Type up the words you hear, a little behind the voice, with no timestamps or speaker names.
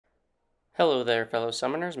Hello there, fellow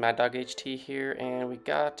summoners. Mad Dog HT here, and we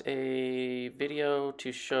got a video to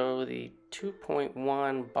show the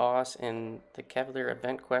 2.1 boss in the Cavalier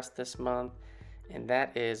event quest this month, and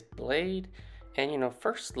that is Blade. And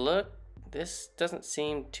first look, this doesn't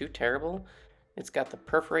seem too terrible. It's got the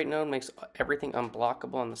Perforate node, makes everything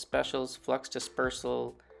unblockable on the specials, Flux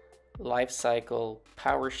Dispersal, Lifecycle,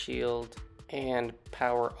 Power Shield, and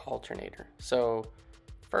Power Alternator. So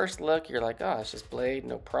first look, you're like, oh, it's just Blade,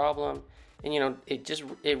 no problem. And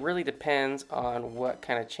it really depends on what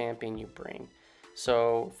kind of champion you bring.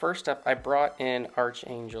 So first up, I brought in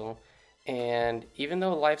Archangel, and even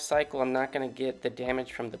though life cycle, I'm not going to get the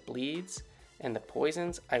damage from the bleeds and the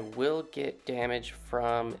poisons, I will get damage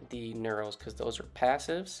from the neuros because those are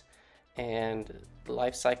passives, and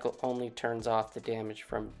life cycle only turns off the damage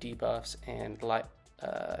from debuffs, and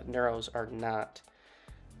neuros are not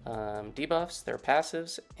debuffs, they're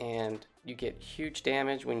passives, and you get huge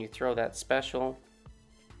damage when you throw that special.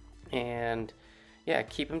 And yeah,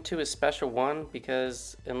 keep him to his special 1,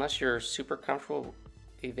 because unless you're super comfortable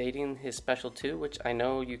evading his special 2, which I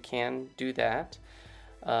know you can do that,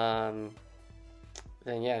 then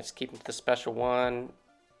yeah, just keep him to the special 1.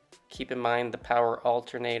 Keep in mind the power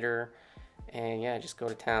alternator, and yeah, just go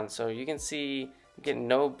to town. So you can see you get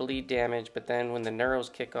no bleed damage, but then when the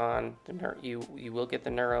neuros kick on, you will get the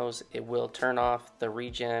neuros. It will turn off the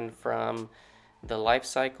regen from the life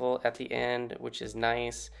cycle at the end, which is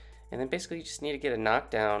nice. And then basically you just need to get a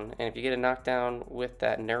knockdown, and if you get a knockdown with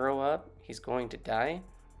that neuro up, he's going to die.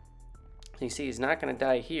 So you see he's not going to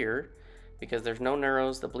die here because there's no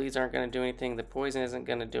neuros, the bleeds aren't going to do anything, the poison isn't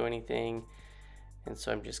going to do anything. And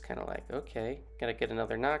so I'm just kind of like, okay, gotta get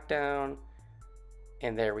another knockdown.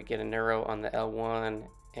 And there we get a neuro on the L1,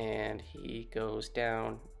 and he goes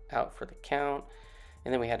down, out for the count.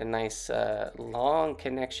 And then we had a nice long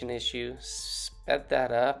connection issue, sped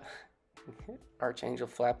that up. Archangel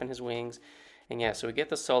flapping his wings. And yeah, so we get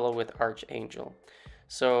the solo with Archangel.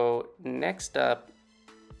 So next up,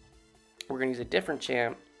 we're gonna use a different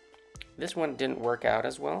champ. This one didn't work out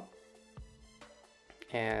as well.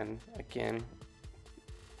 And again,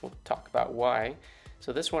 we'll talk about why.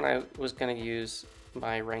 So this one I was gonna use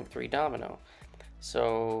my rank 3 Domino.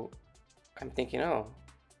 So I'm thinking, oh,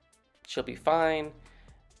 she'll be fine.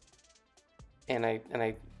 And I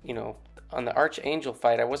on the Archangel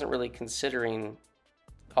fight, I wasn't really considering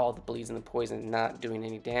all the bleeds and the poison not doing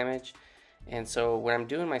any damage. And so when I'm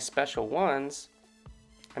doing my special 1s,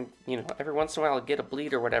 I'm every once in a while I'll get a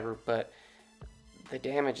bleed or whatever, but the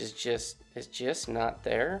damage is just not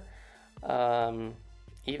there.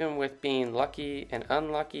 Even with being lucky and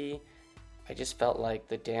unlucky, I just felt like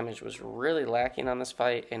the damage was really lacking on this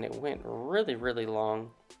fight, and it went really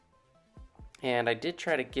long. And I did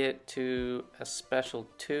try to get to a special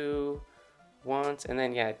 2 once, and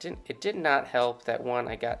then yeah, it did not help that one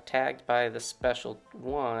I got tagged by the special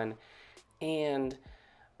 1, and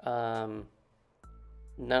none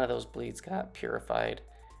of those bleeds got purified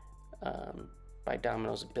by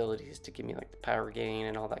Domino's abilities to give me like the power gain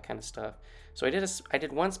and all that kind of stuff. So I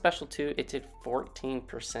did one special 2. It did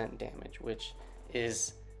 14% damage, which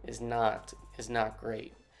is not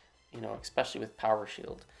great, especially with power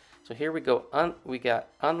shield. So here we go. We got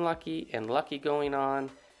unlucky and lucky going on,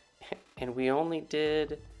 and we only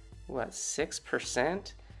did what,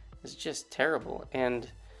 6%? It's just terrible.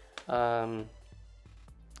 And yeah,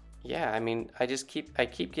 I mean, I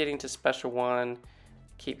keep getting to special 1,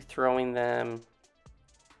 keep throwing them,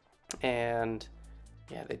 and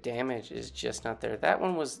yeah, the damage is just not there. That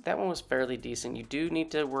one was fairly decent. You do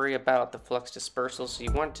need to worry about the Flux Dispersal, so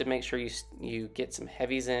you want to make sure you get some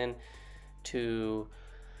heavies in to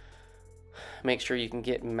make sure you can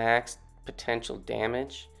get max potential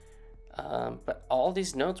damage. But all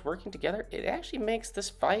these nodes working together, it actually makes this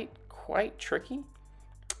fight quite tricky.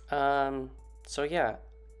 So yeah,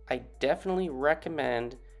 I definitely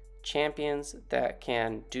recommend champions that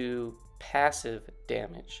can do passive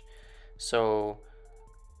damage. So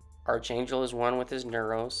Archangel is one with his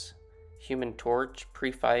neuros. Human Torch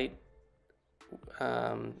pre-fight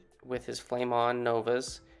with his Flame On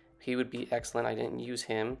Novas. He would be excellent. I didn't use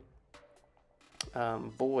him.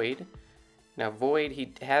 Void. Now Void,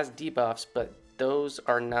 he has debuffs, but those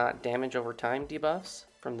are not damage over time debuffs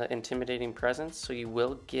from the Intimidating Presence, so you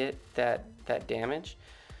will get that damage.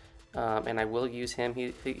 And I will use him.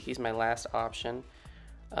 He's my last option.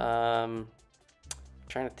 Trying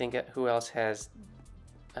to think of who else has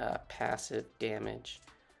passive damage.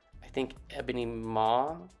 I think Ebony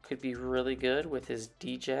Maw could be really good with his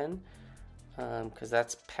degen, because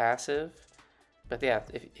that's passive. But yeah,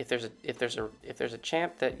 if there's a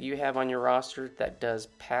champ that you have on your roster that does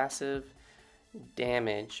passive,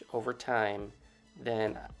 damage over time,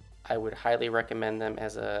 then I would highly recommend them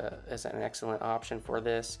as an excellent option for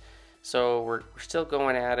this. So we're still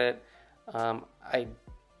going at it. I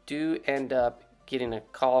do end up getting a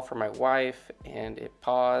call from my wife, and it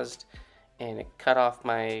paused, and it cut off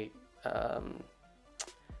my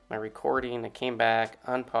my recording. I came back,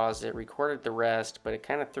 unpaused it, recorded the rest, but it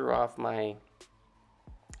kind of threw off my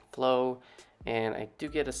flow, and I do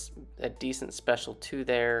get a decent special 2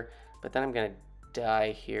 there, but then I'm gonna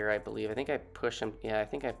die here, I believe. I think I push him. Yeah, I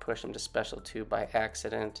think I pushed him to special 2 by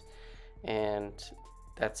accident, and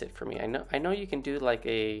that's it for me. I know you can do like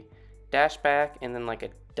a dash back and then like a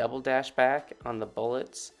double dash back on the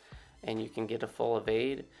bullets, and you can get a full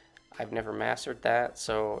evade. I've never mastered that,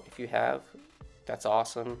 so if you have, that's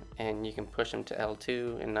awesome, and you can push him to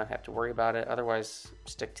L2 and not have to worry about it. Otherwise,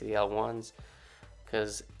 stick to the L1s,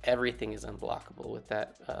 because everything is unblockable with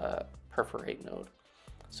that Perforate node.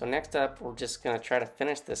 So next up, we're just going to try to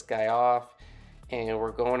finish this guy off, and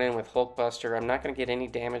we're going in with Hulkbuster. I'm not going to get any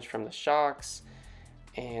damage from the shocks,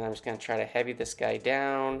 and I'm just going to try to heavy this guy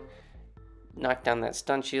down, knock down that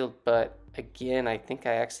stun shield, but again, I think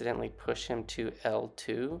I accidentally push him to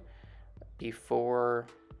L2 before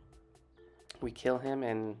we kill him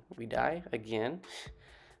and we die again.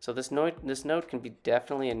 So this node can be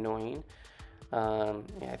definitely annoying. Yeah,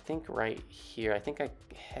 I think right here, I think I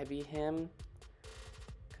heavy him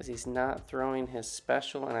because he's not throwing his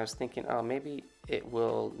special, and I was thinking, oh, maybe it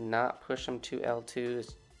will not push him to L2.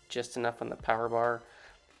 It's just enough on the power bar,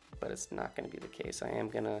 but it's not going to be the case. I am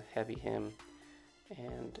going to heavy him,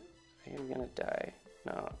 and I am going to die.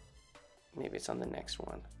 No, maybe it's on the next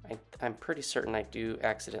one. I'm pretty certain I do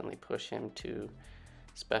accidentally push him to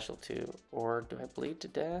special 2, or do I bleed to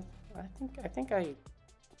death? I think I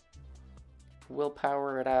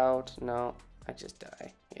willpower it out. No, I just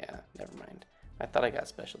die. Yeah, never mind. I thought I got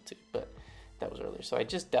special 2, but that was earlier. So I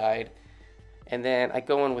just died, and then I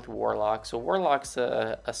go in with Warlock. So Warlock's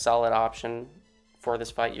a solid option for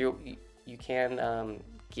this fight. You can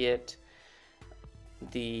get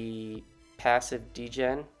the passive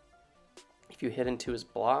degen if you hit into his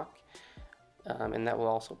block, and that will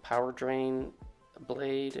also power drain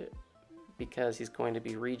Blade because he's going to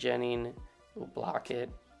be regenning. You'll block it,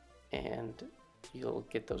 and you'll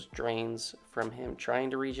get those drains from him trying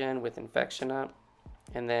to regen with Infection up.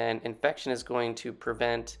 And then Infection is going to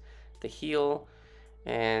prevent the heal,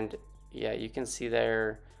 and yeah, you can see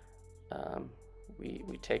there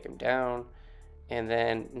we take him down. And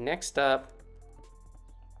then next up,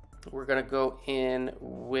 we're gonna go in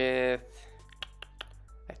with,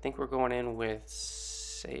 I think we're going in with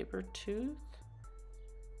Sabretooth,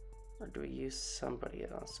 or do we use somebody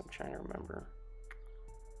else? I'm trying to remember.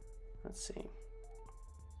 Let's see.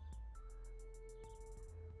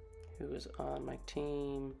 Who is on my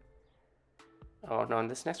team? Oh no, in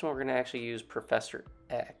this next one we're gonna actually use Professor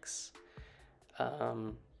X.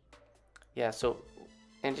 Yeah, so,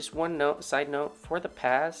 and just one side note, for the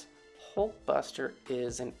pass, Hulkbuster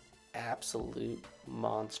is an absolute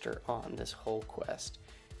monster on this whole quest.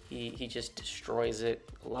 He just destroys it.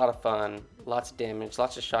 A lot of fun, lots of damage,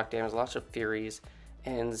 lots of shock damage, lots of furies,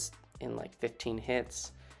 ends in like 15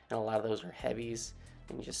 hits, and a lot of those are heavies,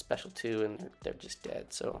 and you just special 2 and they're just dead.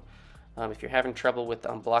 So if you're having trouble with the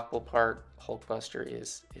unblockable part, Hulkbuster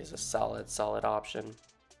is a solid option.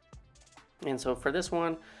 And so for this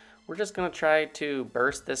one, we're just going to try to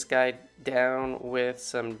burst this guy down with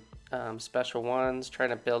some special ones, trying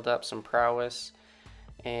to build up some prowess.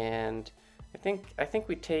 And I think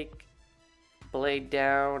we take Blade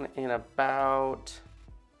down in about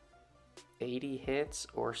 80 hits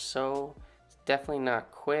or so. It's definitely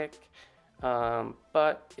not quick,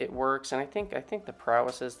 but it works. And I think the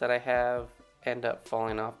prowesses that I have end up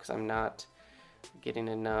falling off because I'm not getting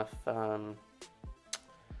enough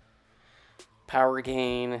power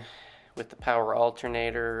gain with the power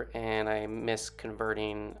alternator, and I miss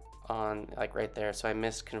converting on, like right there. So I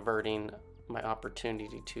missed converting my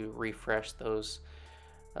opportunity to refresh those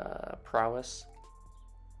prowess.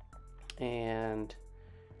 And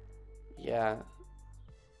yeah,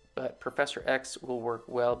 but Professor X will work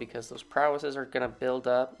well because those prowesses are going to build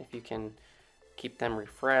up if you can keep them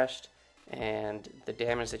refreshed, and the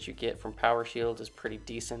damage that you get from power shield is pretty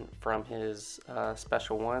decent from his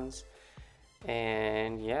special ones.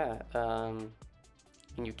 And yeah, and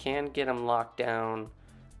you can get them locked down,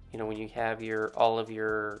 you know, when you have all of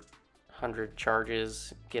your 100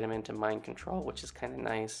 charges, get them into mind control, which is kind of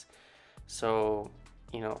nice. So,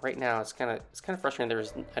 you know, right now it's kind of frustrating.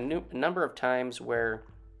 There's a number of times where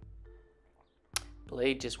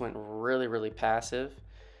Blade just went really passive,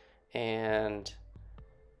 and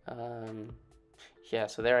yeah,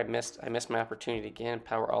 so there I missed my opportunity again.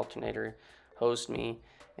 Power Alternator hosed me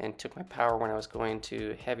and took my power when I was going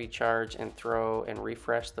to heavy charge and throw and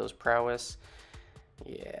refresh those prowess.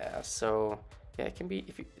 Yeah, so yeah, it can be,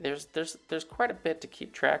 if you, there's quite a bit to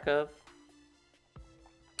keep track of.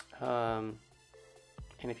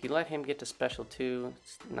 And if you let him get to special 2,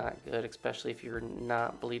 it's not good, especially if you're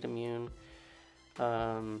not bleed immune.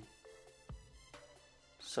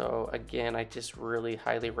 So again, I just really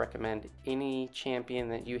highly recommend any champion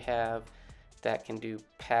that you have that can do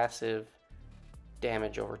passive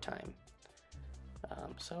damage over time.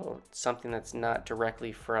 So something that's not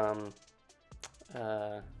directly from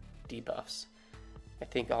debuffs. I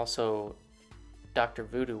think also Dr.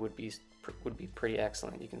 Voodoo would be pretty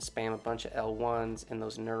excellent. You can spam a bunch of L1s and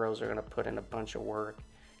those neuros are going to put in a bunch of work.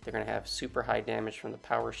 They're going to have super high damage from the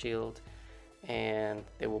power shield and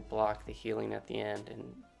they will block the healing at the end,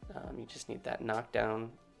 and you just need that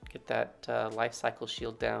knockdown, get that Lifecycle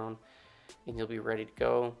shield down, and you'll be ready to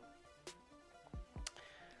go.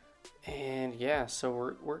 And yeah,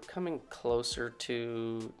 so we're coming closer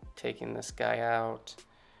to taking this guy out.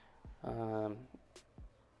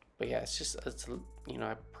 But yeah, it's you know,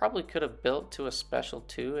 I probably could have built to a special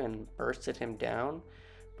 2 and bursted him down,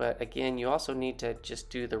 but again, you also need to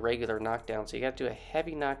just do the regular knockdown. So you got to do a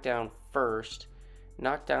heavy knockdown first,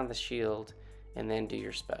 knock down the shield, and then do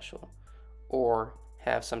your special, or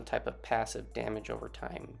have some type of passive damage over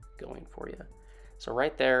time going for you. So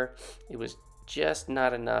right there, it was just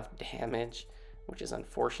not enough damage, which is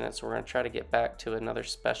unfortunate. So we're going to try to get back to another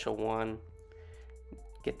special 1,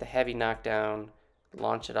 get the heavy knockdown,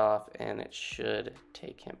 launch it off, and it should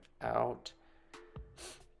take him out.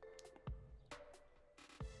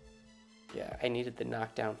 Yeah, I needed the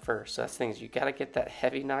knockdown first. So that's the thing, is you got to get that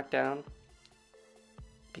heavy knockdown,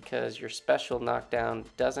 because your special knockdown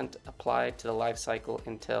doesn't apply to the life cycle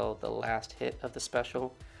until the last hit of the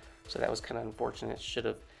special. So that was kind of unfortunate. Should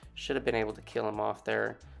have been able to kill him off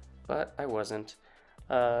there, but I wasn't.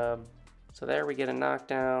 So there we get a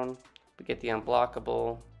knockdown, we get the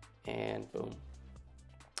unblockable, and boom.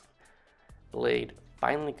 Blade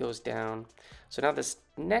finally goes down. So now this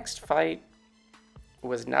next fight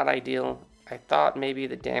was not ideal. I thought maybe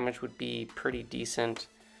the damage would be pretty decent,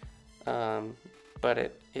 but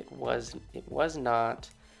it was not.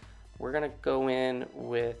 We're gonna go in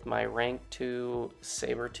with my rank 2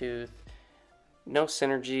 Sabretooth. No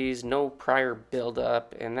synergies, no prior build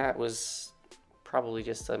up, and that was probably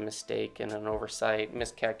just a mistake and an oversight,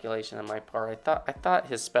 miscalculation on my part. I thought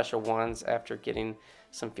his special 1s, after getting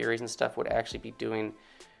some Furies and stuff, would actually be doing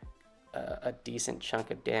a decent chunk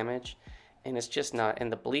of damage, and it's just not.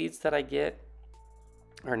 And the bleeds that I get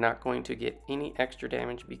are not going to get any extra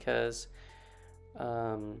damage, because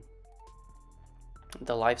the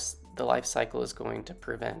life cycle is going to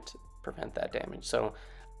prevent that damage. So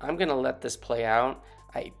I'm gonna let this play out.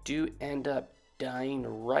 I do end up dying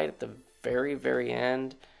right at the very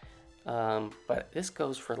end, but this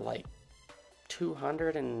goes for like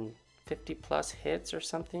 250 plus hits or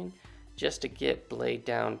something, just to get Blade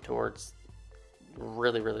down towards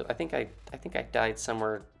really. I think I died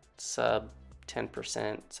somewhere sub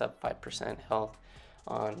 10%, sub 5% health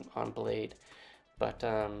on Blade. But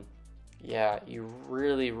yeah, you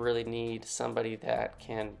really need somebody that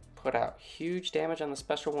can put out huge damage on the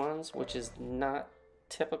special 1s, which is not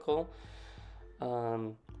typical,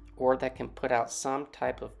 or that can put out some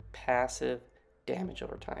type of passive damage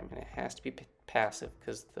over time, and it has to be passive,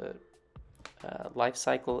 because the life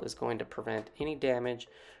cycle is going to prevent any damage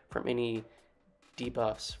from any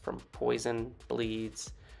debuffs, from poison,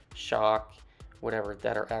 bleeds, shock, whatever,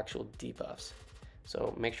 that are actual debuffs.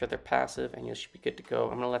 So make sure they're passive and you should be good to go.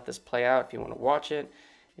 I'm gonna let this play out. If you want to watch it,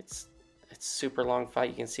 it's super long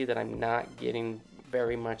fight. You can see that I'm not getting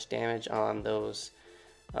very much damage on those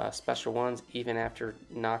special 1s, even after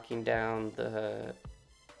knocking down the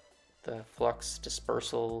Flux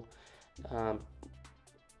Dispersal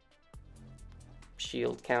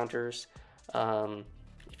shield counters.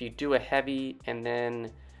 If you do a heavy, and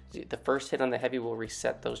then the first hit on the heavy will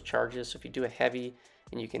reset those charges. So if you do a heavy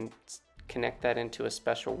and you can connect that into a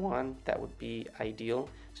special 1, that would be ideal,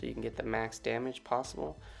 so you can get the max damage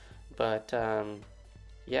possible. But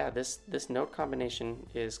yeah, this note combination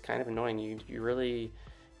is kind of annoying. You really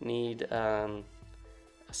need a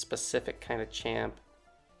specific kind of champ,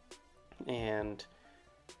 and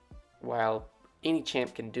while any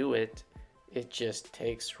champ can do it, it just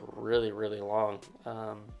takes really long.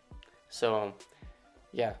 So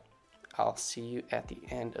yeah, I'll see you at the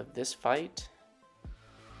end of this fight.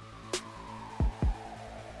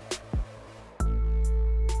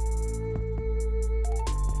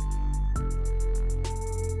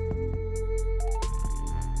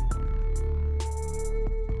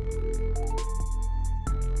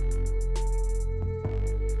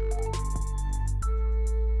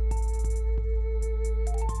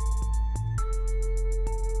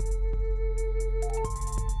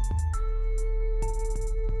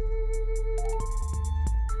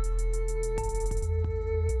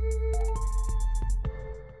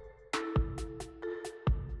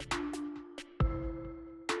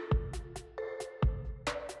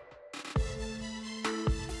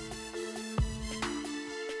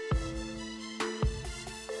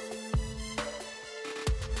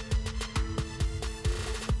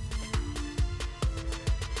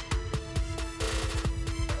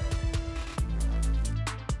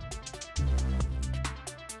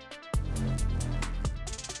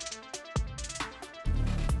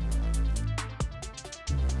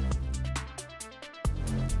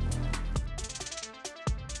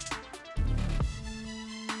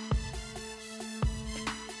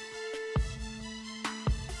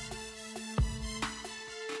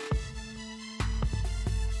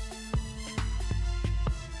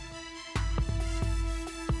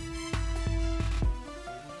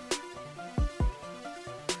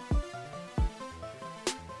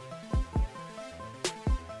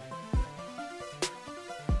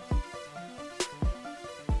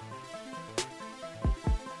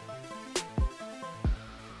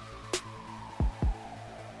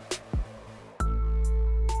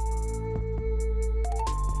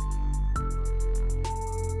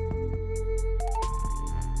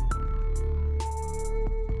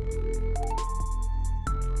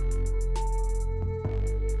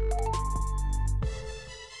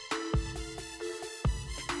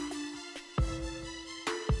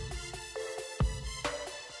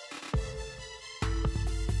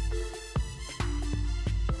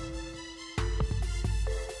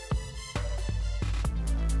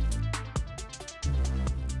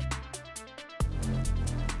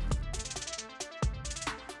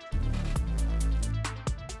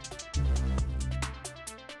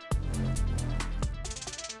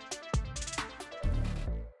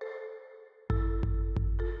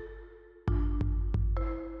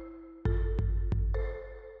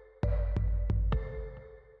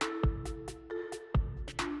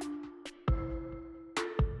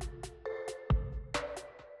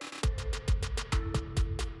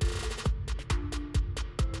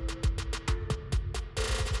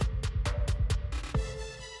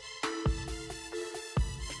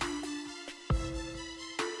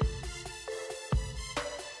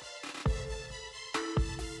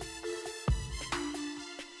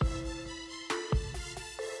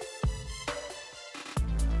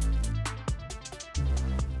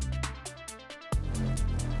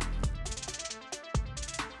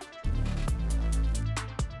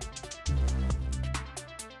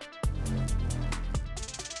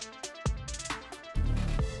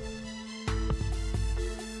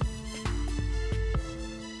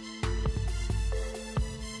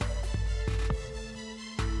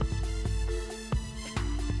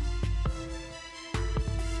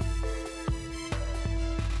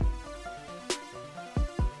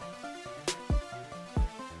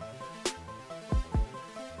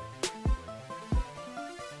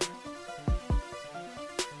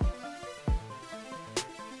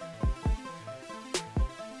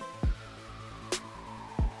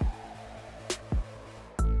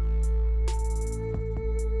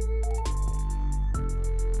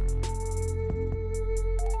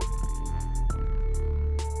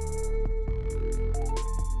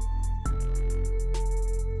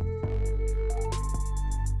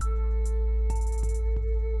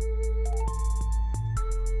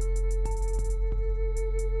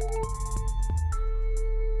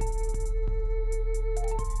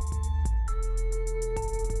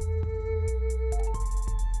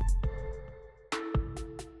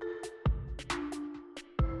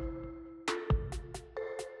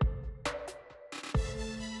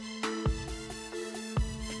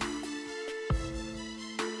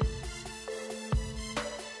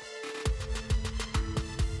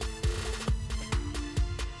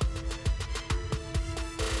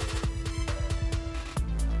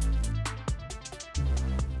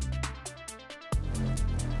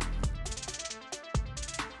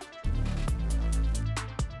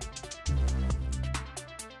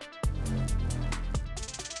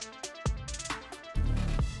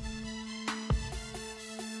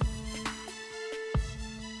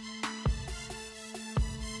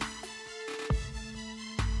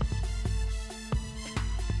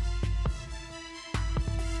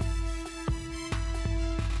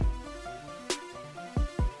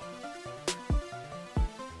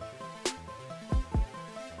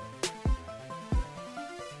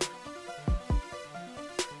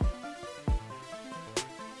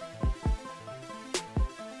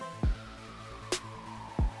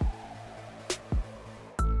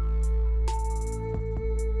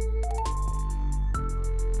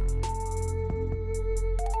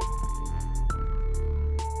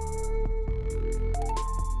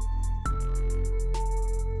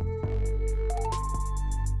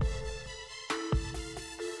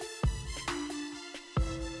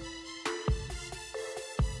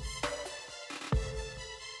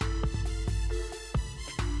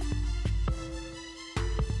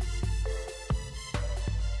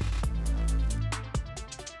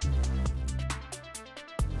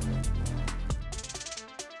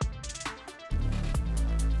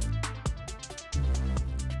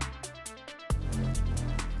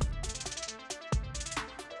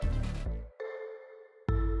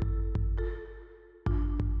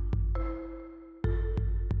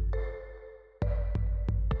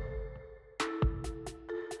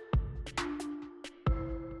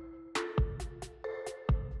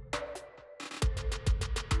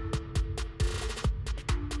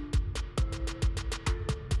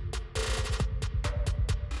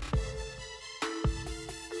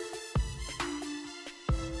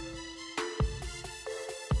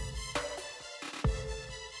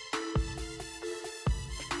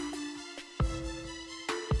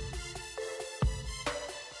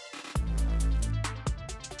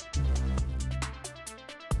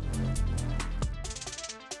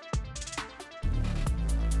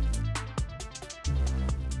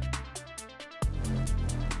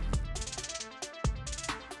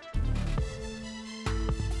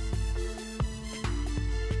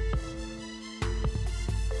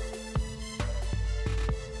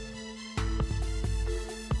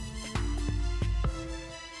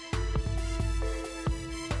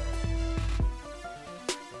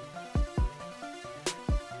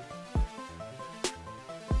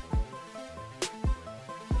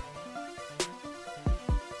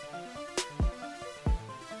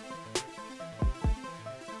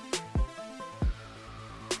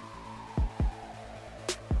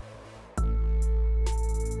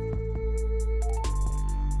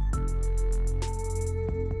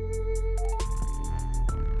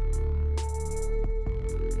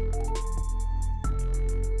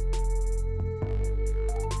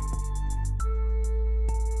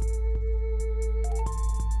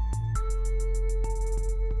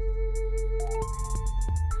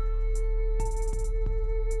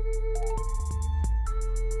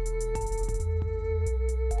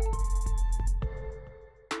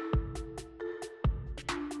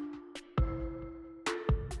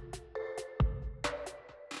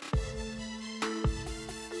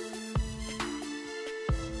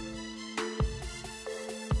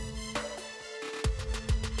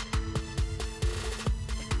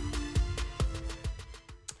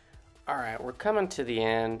 All right, we're coming to the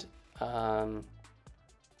end.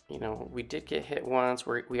 You know, we did get hit once.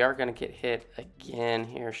 We are going to get hit again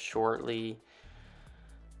here shortly.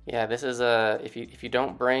 Yeah, this is a if you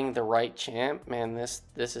don't bring the right champ, man, this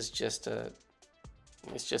is just a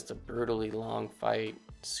brutally long fight,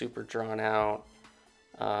 super drawn out.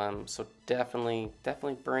 So definitely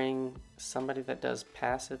bring somebody that does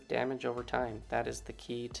passive damage over time. That is the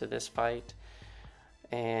key to this fight.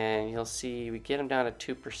 And you'll see we get him down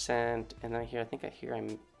to 2%, and I think I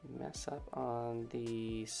mess up on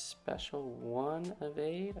the special one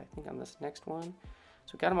evade. I think on this next one.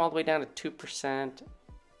 So we got him all the way down to 2%.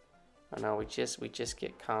 Oh no, we just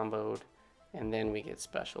get comboed, and then we get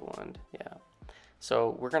special one. Yeah.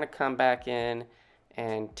 So we're gonna come back in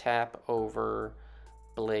and tap over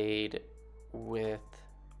Blade with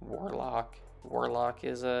Warlock. Warlock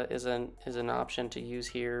is an option to use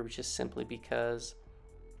here, just simply because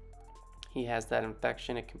he has that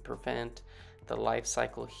infection. It can prevent the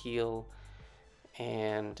Lifecycle heal,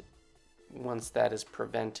 and once that is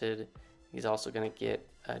prevented, he's also going to get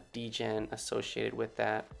a degen associated with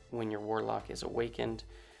that when your Warlock is awakened.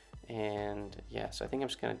 And yeah, so I think I'm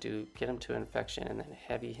just going to get him to infection and then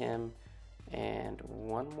heavy him, and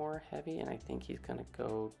one more heavy, and I think he's going to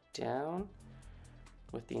go down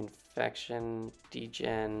with the infection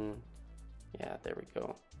degen. Yeah, there we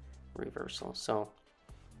go, reversal. So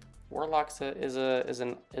Warlock is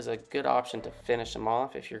a good option to finish him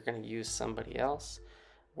off if you're going to use somebody else.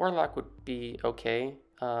 Warlock would be okay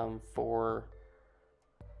for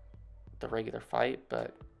the regular fight,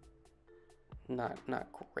 but not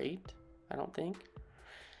great, I don't think.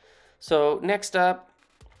 So next up,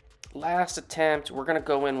 last attempt, we're going to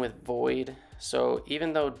go in with Void. So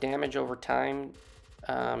even though damage over time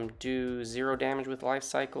do 0 damage with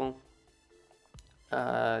Lifecycle,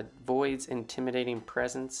 Void's intimidating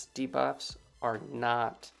presence debuffs are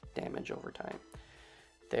not damage over time.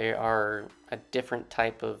 They are a different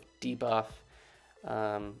type of debuff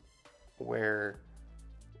where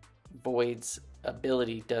Void's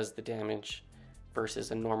ability does the damage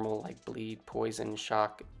versus a normal like bleed, poison,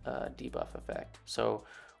 shock debuff effect. So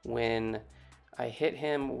when I hit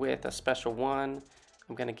him with a special one,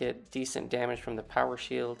 I'm going to get decent damage from the power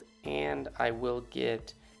shield, and I will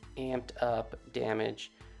get amped up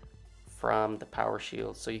damage from the power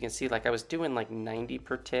shield. So you can see like I was doing like 90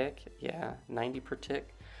 per tick. Yeah, 90 per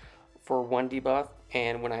tick for one debuff,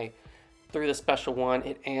 and when I threw the special one,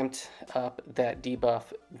 it amped up that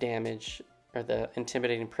debuff damage, or the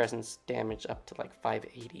intimidating presence damage, up to like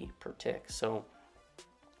 580 per tick. So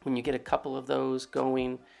when you get a couple of those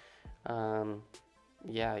going,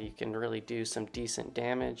 yeah, you can really do some decent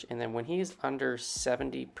damage. And then when he's under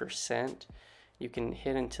 70%, you can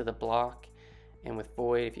hit into the block, and with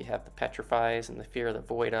Void, if you have the Petrifies and the Fear of the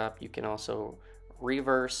Void up, you can also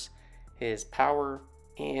reverse his power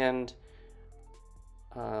and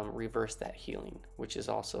reverse that healing, which is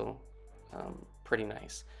also pretty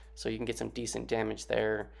nice. So you can get some decent damage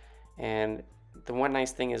there. And the one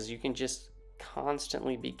nice thing is you can just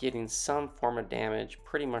constantly be getting some form of damage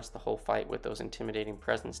pretty much the whole fight with those intimidating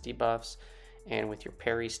presence debuffs and with your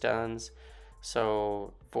parry stuns.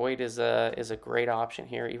 So Void is a great option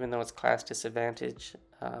here, even though it's class disadvantage.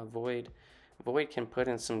 Void can put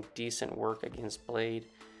in some decent work against Blade,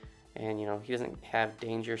 and you know he doesn't have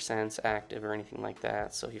danger sense active or anything like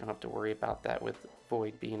that, so you don't have to worry about that with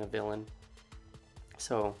Void being a villain.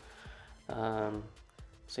 So so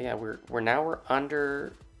yeah, we're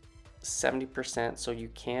under 70%, so you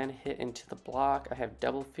can hit into the block. I have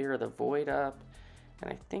double Fear of the Void up,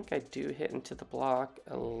 and I think I do hit into the block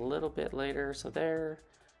a little bit later. So there,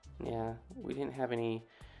 yeah, we didn't have any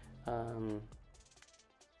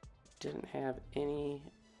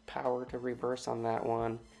power to reverse on that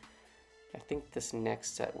one. I think this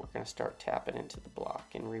next set we're going to start tapping into the block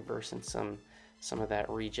and reversing some of that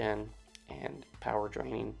regen and power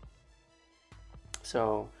draining.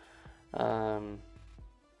 So I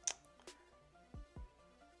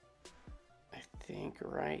think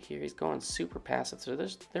right here he's going super passive. So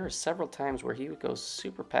there are several times where he would go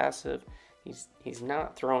super passive. He's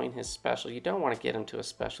not throwing his special. You don't want to get him to a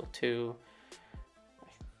special 2. I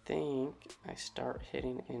think I start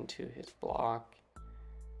hitting into his block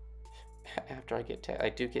after I get tagged. I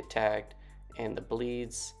do get tagged, and the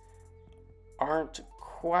bleeds aren't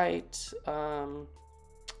quite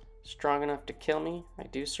strong enough to kill me. I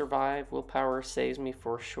do survive. Willpower saves me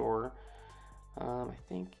for sure. I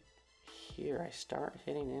think here I start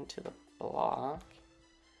hitting into the block.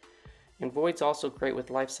 And Void's also great with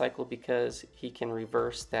Lifecycle because he can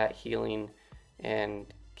reverse that healing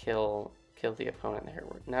and kill the opponent there.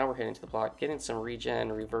 Now we're hitting to the block, getting some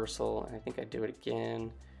regen, reversal, and I think I do it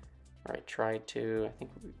again. Or I tried to. I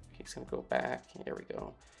think he's going to go back. There we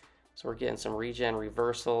go. So we're getting some regen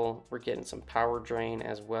reversal. We're getting some power drain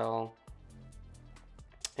as well.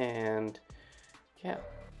 And yeah,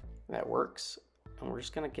 that works. And we're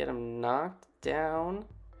just going to get him knocked down.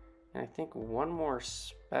 And I think one more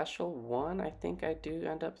special one I think I do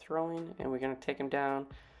end up throwing. And we're going to take him down.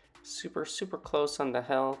 Super close on the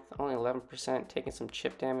health. Only 11%. Taking some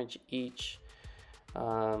chip damage each.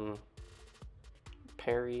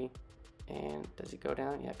 Parry. And does he go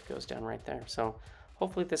down? Yep, he goes down right there. So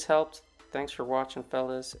hopefully this helped. Thanks for watching,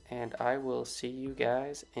 fellas. And I will see you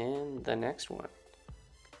guys in the next one.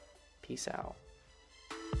 Peace out.